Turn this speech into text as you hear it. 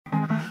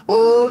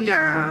Oh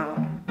yeah.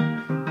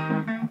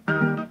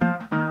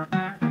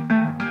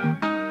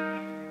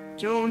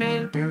 Tune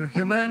in to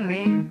Human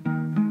Me,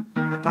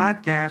 the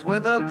podcast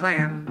with a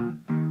plan.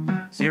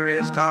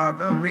 Serious talk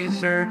of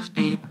research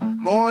deep,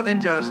 more than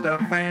just a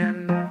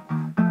fan.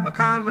 A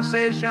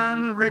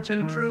conversation rich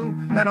and true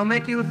that'll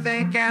make you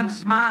think and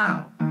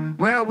smile,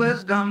 where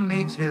wisdom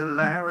meets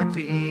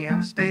hilarity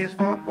and stays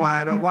for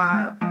quite a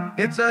while.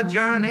 It's a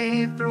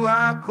journey through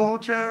our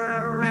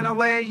culture in a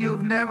way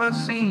you've never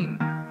seen.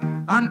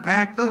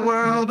 Unpack the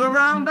world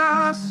around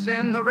us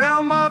in the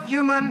realm of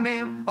human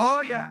meme.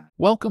 Oh yeah.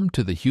 Welcome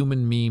to the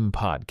Human Meme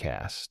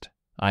Podcast.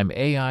 I'm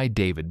AI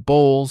David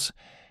Bowles,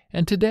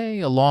 and today,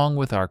 along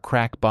with our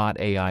Crackbot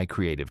AI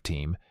creative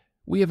team,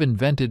 we have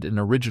invented an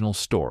original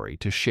story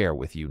to share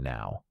with you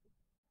now.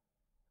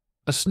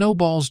 A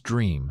Snowball's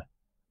Dream,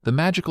 the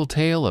magical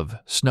tale of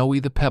Snowy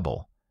the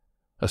Pebble,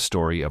 a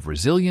story of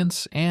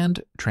resilience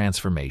and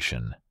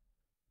transformation.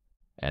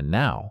 And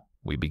now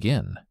we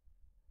begin.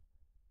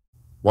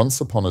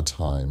 Once upon a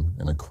time,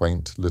 in a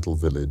quaint little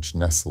village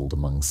nestled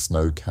among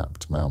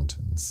snow-capped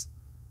mountains,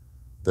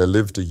 there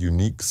lived a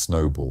unique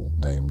snowball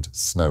named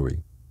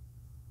Snowy.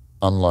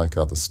 Unlike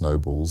other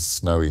snowballs,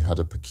 Snowy had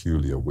a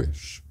peculiar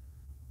wish.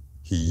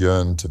 He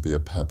yearned to be a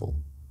pebble.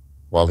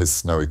 While his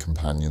snowy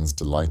companions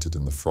delighted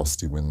in the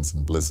frosty winds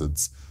and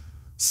blizzards,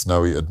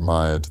 Snowy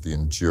admired the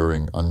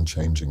enduring,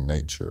 unchanging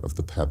nature of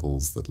the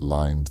pebbles that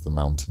lined the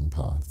mountain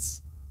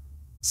paths.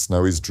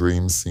 Snowy's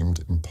dream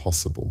seemed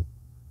impossible,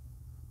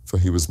 for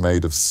he was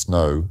made of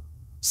snow,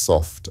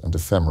 soft and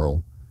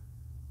ephemeral,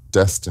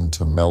 destined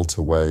to melt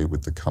away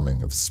with the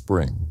coming of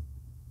spring.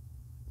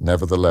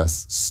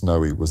 Nevertheless,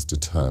 Snowy was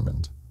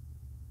determined.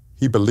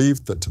 He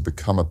believed that to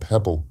become a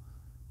pebble,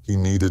 he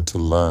needed to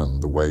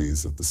learn the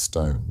ways of the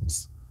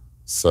stones.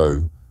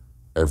 So,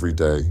 every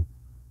day,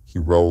 he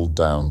rolled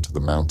down to the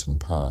mountain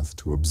path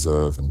to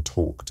observe and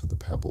talk to the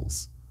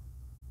pebbles.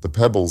 The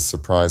pebbles,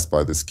 surprised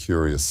by this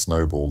curious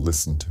snowball,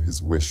 listened to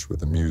his wish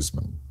with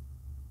amusement.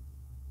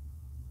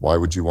 "Why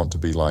would you want to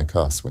be like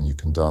us when you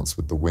can dance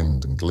with the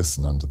wind and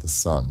glisten under the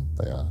sun?"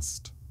 they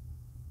asked.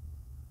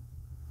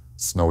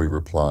 Snowy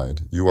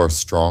replied, "You are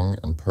strong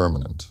and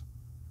permanent.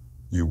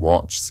 You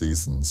watch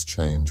seasons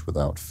change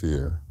without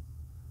fear.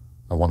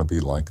 I want to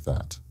be like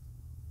that,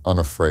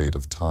 unafraid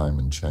of time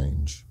and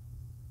change."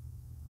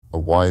 A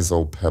wise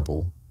old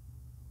pebble,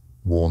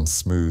 worn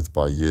smooth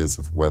by years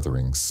of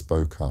weathering,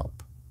 spoke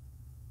up.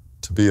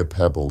 To be a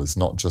pebble is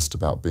not just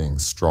about being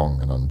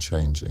strong and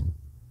unchanging.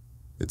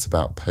 It's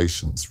about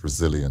patience,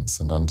 resilience,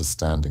 and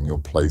understanding your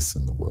place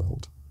in the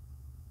world.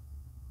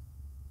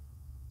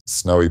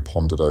 Snowy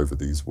pondered over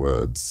these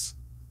words.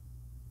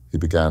 He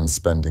began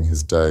spending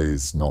his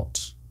days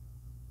not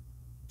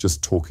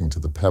just talking to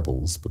the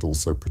pebbles, but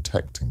also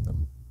protecting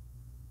them.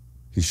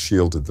 He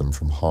shielded them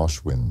from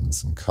harsh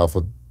winds and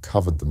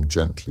covered them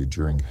gently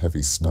during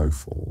heavy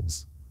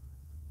snowfalls.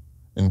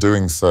 In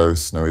doing so,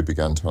 Snowy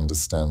began to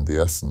understand the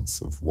essence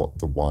of what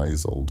the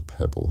wise old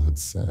pebble had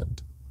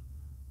said.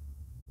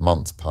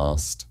 Months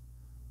passed,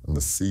 and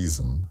the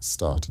season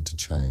started to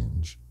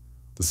change.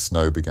 The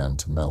snow began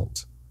to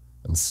melt,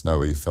 and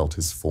Snowy felt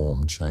his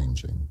form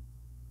changing.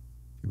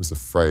 He was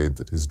afraid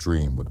that his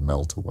dream would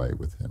melt away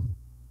with him.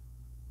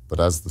 But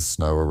as the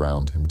snow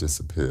around him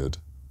disappeared,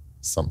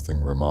 something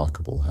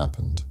remarkable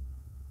happened.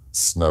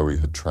 Snowy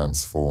had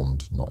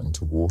transformed not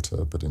into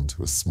water, but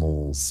into a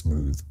small,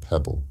 smooth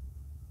pebble.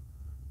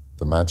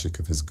 The magic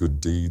of his good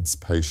deeds,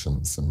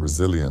 patience, and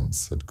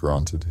resilience had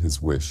granted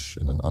his wish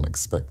in an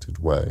unexpected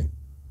way.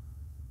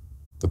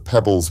 The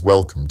pebbles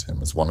welcomed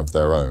him as one of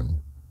their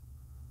own.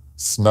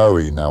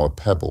 Snowy, now a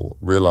pebble,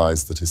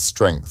 realized that his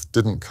strength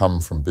didn't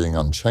come from being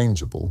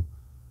unchangeable,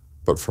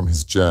 but from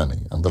his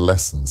journey and the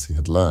lessons he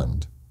had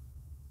learned.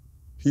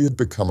 He had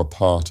become a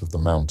part of the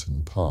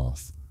mountain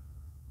path,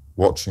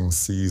 watching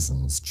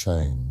seasons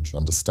change,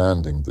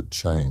 understanding that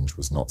change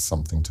was not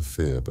something to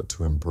fear but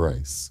to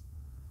embrace.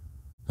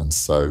 And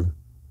so,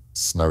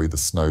 Snowy the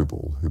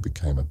Snowball, who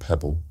became a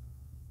pebble,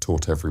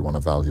 taught everyone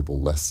a valuable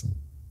lesson.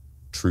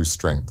 True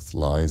strength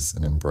lies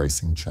in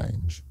embracing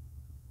change,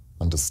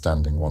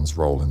 understanding one's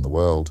role in the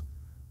world,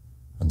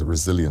 and the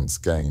resilience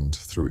gained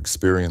through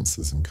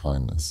experiences and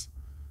kindness.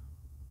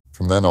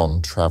 From then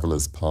on,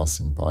 travelers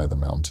passing by the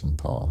mountain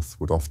path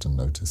would often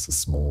notice a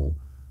small,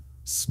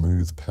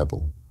 smooth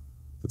pebble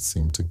that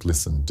seemed to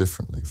glisten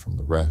differently from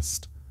the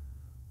rest,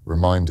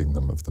 reminding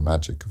them of the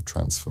magic of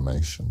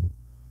transformation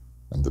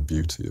and the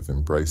beauty of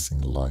embracing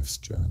life's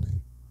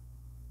journey.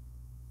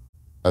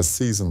 As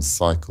seasons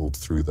cycled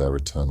through their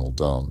eternal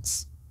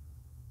dance,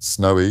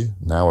 Snowy,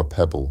 now a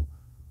pebble,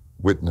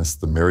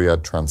 witnessed the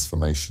myriad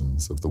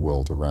transformations of the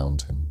world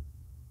around him.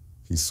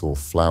 He saw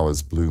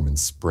flowers bloom in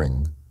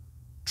spring,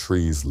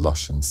 trees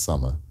lush in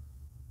summer,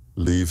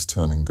 leaves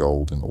turning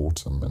gold in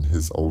autumn, and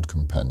his old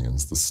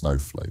companions, the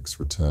snowflakes,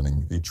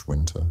 returning each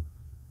winter.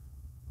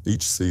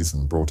 Each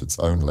season brought its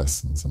own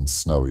lessons, and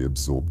Snowy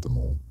absorbed them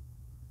all.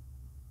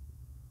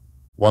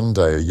 One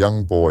day, a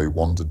young boy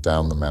wandered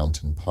down the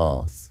mountain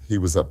path. He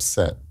was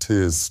upset,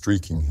 tears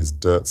streaking his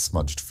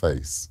dirt-smudged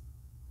face.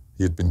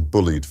 He had been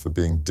bullied for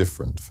being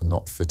different, for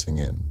not fitting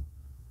in.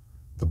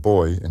 The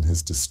boy, in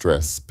his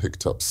distress,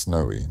 picked up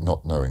Snowy,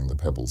 not knowing the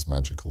Pebble's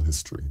magical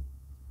history.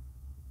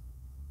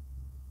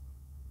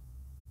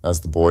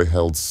 As the boy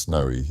held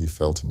Snowy, he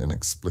felt an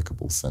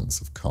inexplicable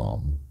sense of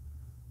calm.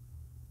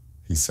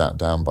 He sat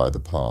down by the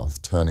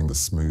path, turning the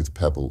smooth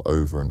pebble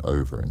over and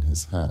over in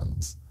his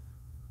hands.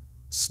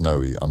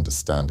 Snowy,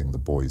 understanding the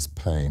boy's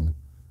pain,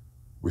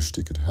 wished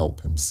he could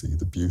help him see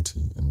the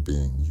beauty in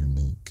being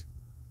unique.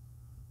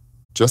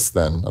 Just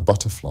then, a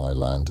butterfly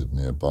landed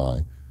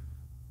nearby,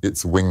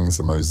 its wings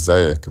a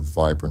mosaic of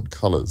vibrant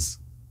colors.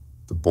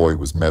 The boy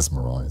was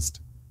mesmerized.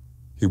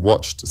 He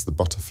watched as the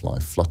butterfly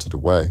fluttered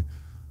away,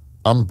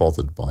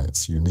 unbothered by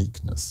its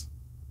uniqueness,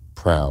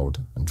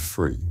 proud and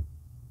free.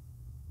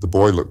 The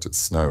boy looked at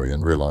Snowy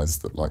and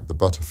realized that, like the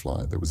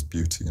butterfly, there was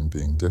beauty in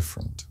being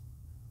different.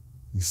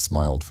 He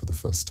smiled for the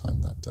first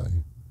time that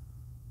day,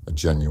 a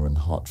genuine,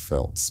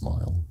 heartfelt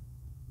smile.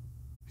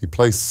 He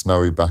placed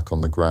Snowy back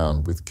on the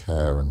ground with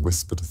care and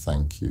whispered a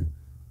thank you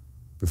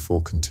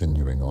before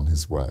continuing on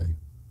his way,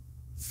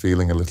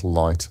 feeling a little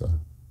lighter,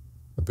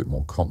 a bit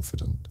more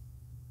confident.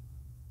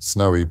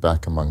 Snowy,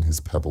 back among his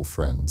pebble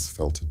friends,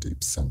 felt a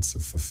deep sense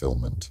of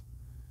fulfillment.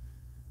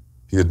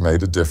 He had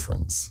made a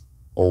difference,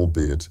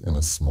 albeit in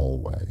a small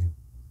way.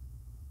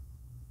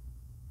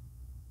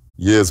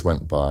 Years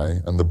went by,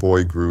 and the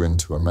boy grew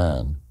into a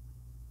man.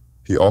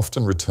 He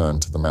often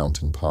returned to the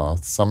mountain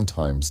path,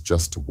 sometimes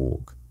just to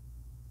walk,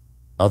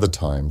 other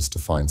times to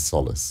find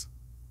solace.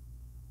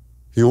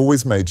 He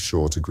always made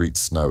sure to greet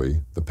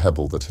Snowy, the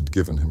pebble that had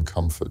given him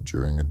comfort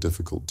during a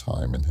difficult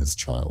time in his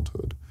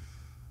childhood.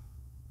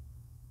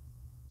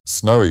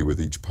 Snowy, with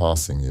each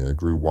passing year,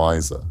 grew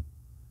wiser.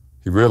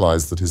 He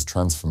realized that his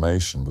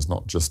transformation was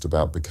not just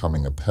about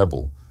becoming a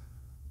pebble,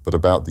 but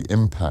about the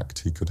impact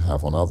he could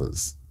have on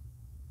others.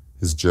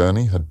 His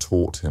journey had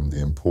taught him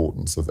the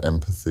importance of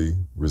empathy,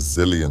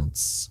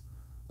 resilience,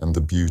 and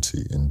the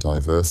beauty in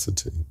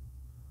diversity.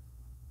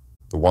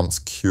 The once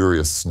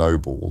curious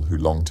Snowball, who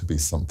longed to be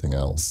something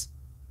else,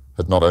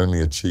 had not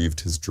only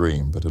achieved his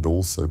dream, but had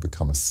also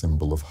become a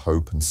symbol of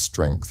hope and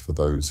strength for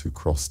those who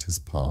crossed his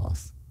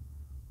path.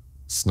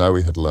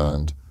 Snowy had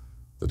learned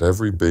that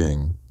every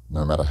being,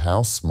 no matter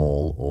how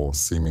small or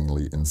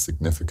seemingly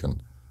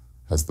insignificant,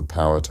 has the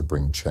power to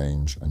bring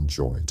change and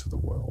joy to the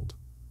world.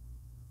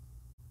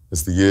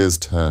 As the years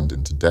turned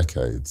into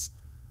decades,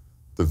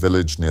 the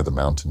village near the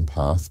mountain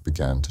path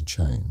began to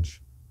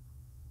change.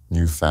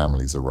 New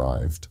families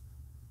arrived,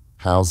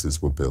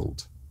 houses were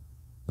built,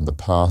 and the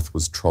path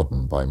was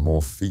trodden by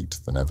more feet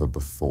than ever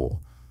before.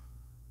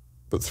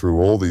 But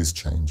through all these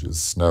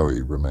changes,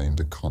 Snowy remained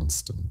a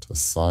constant, a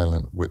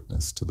silent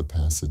witness to the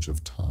passage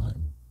of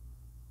time.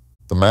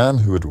 The man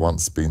who had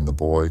once been the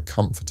boy,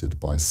 comforted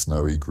by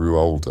Snowy, grew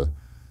older,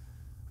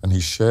 and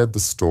he shared the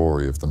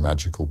story of the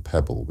magical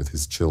pebble with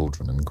his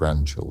children and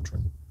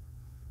grandchildren.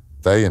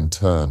 They, in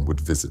turn,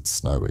 would visit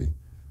Snowy,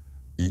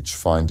 each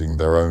finding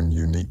their own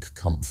unique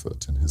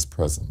comfort in his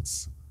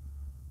presence.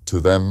 To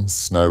them,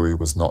 Snowy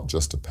was not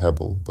just a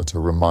pebble, but a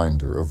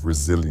reminder of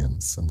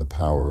resilience and the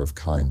power of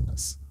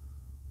kindness.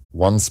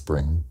 One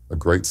spring, a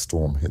great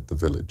storm hit the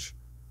village.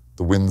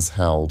 The winds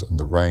howled and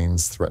the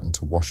rains threatened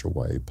to wash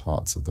away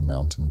parts of the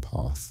mountain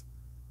path.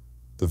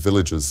 The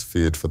villagers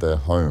feared for their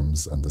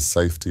homes and the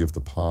safety of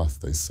the path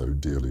they so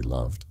dearly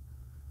loved.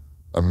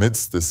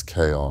 Amidst this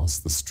chaos,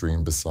 the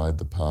stream beside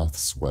the path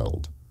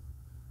swelled,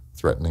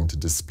 threatening to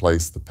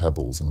displace the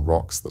pebbles and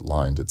rocks that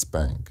lined its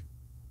bank.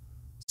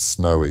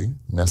 Snowy,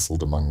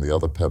 nestled among the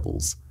other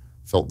pebbles,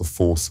 felt the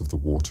force of the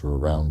water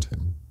around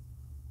him.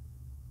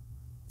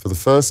 For the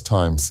first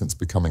time since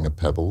becoming a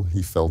pebble,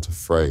 he felt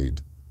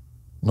afraid,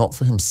 not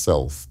for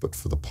himself, but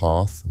for the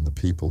path and the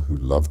people who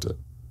loved it.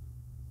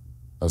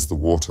 As the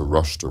water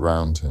rushed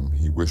around him,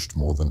 he wished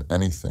more than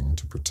anything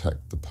to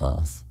protect the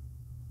path.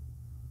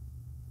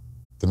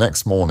 The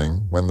next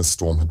morning, when the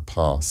storm had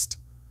passed,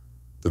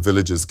 the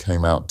villagers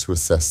came out to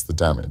assess the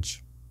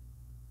damage.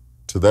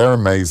 To their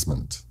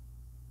amazement,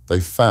 they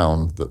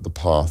found that the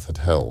path had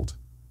held.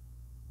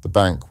 The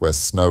bank where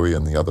Snowy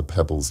and the other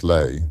pebbles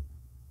lay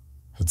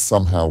had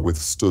somehow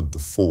withstood the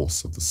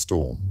force of the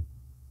storm.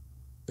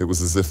 It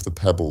was as if the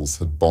pebbles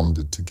had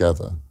bonded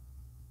together,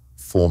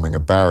 forming a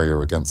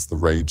barrier against the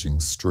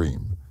raging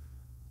stream.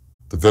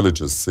 The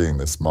villagers, seeing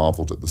this,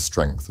 marveled at the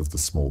strength of the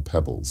small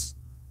pebbles.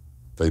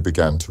 They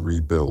began to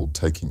rebuild,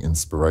 taking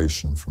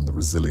inspiration from the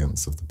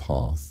resilience of the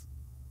path.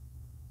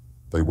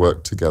 They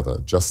worked together,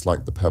 just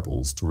like the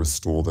pebbles, to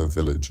restore their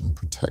village and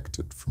protect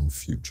it from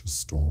future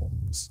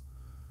storms.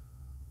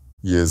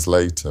 Years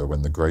later,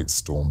 when the great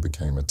storm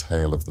became a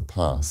tale of the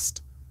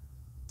past,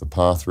 the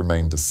path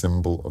remained a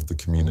symbol of the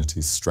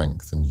community's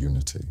strength and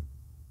unity.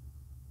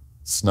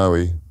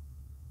 Snowy,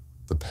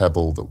 the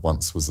pebble that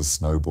once was a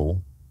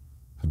snowball,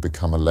 had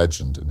become a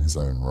legend in his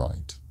own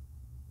right.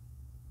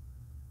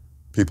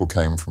 People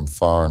came from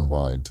far and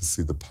wide to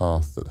see the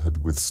path that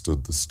had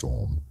withstood the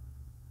storm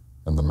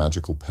and the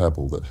magical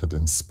pebble that had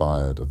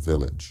inspired a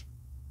village.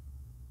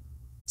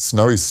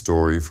 Snowy's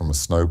story, from a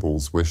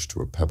snowball's wish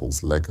to a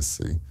pebble's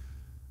legacy,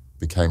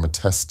 became a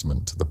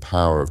testament to the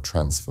power of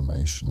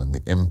transformation and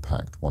the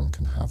impact one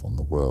can have on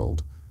the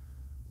world,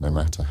 no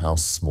matter how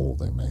small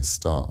they may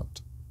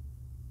start.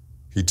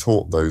 He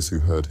taught those who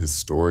heard his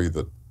story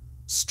that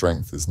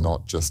strength is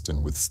not just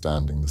in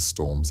withstanding the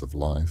storms of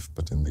life,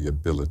 but in the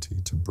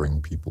ability to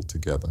bring people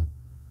together,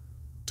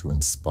 to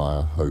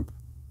inspire hope,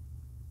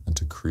 and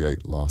to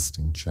create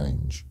lasting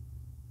change.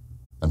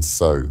 And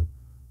so,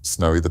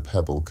 Snowy the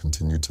Pebble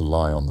continued to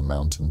lie on the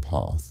mountain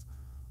path,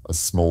 a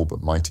small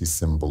but mighty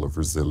symbol of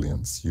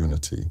resilience,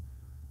 unity,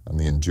 and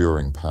the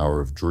enduring power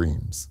of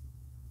dreams.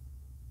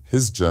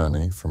 His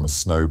journey from a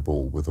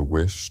snowball with a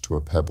wish to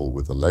a pebble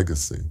with a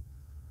legacy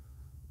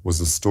was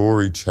a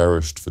story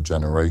cherished for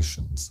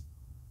generations,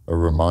 a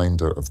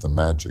reminder of the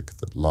magic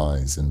that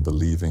lies in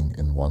believing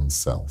in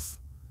oneself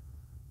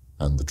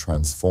and the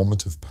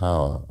transformative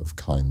power of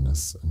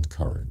kindness and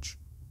courage.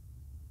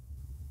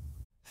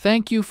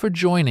 Thank you for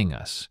joining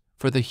us.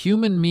 For the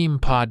Human Meme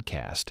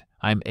Podcast,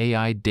 I'm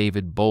AI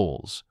David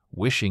Bowles,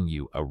 wishing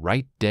you a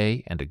right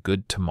day and a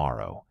good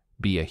tomorrow.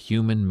 Be a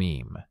human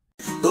meme.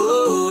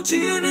 Oh,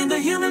 tune in the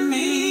Human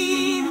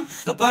Meme,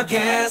 a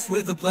podcast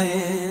with a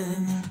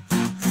plan.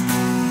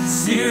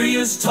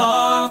 Serious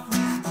talk,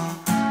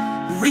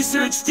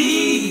 research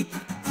deep,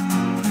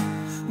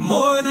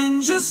 more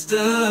than just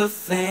a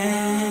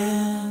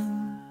fan.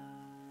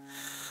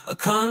 A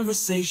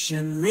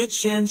conversation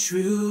rich and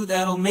true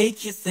that'll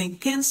make you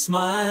think and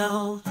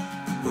smile,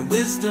 where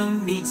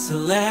wisdom meets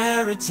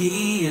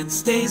hilarity and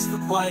stays for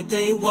quite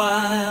a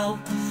while.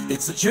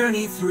 It's a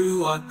journey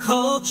through our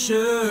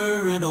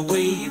culture in a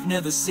way you've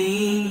never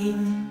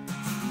seen.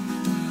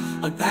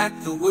 Unpack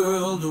the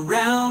world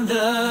around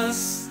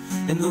us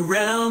in the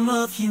realm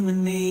of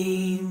human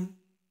meme.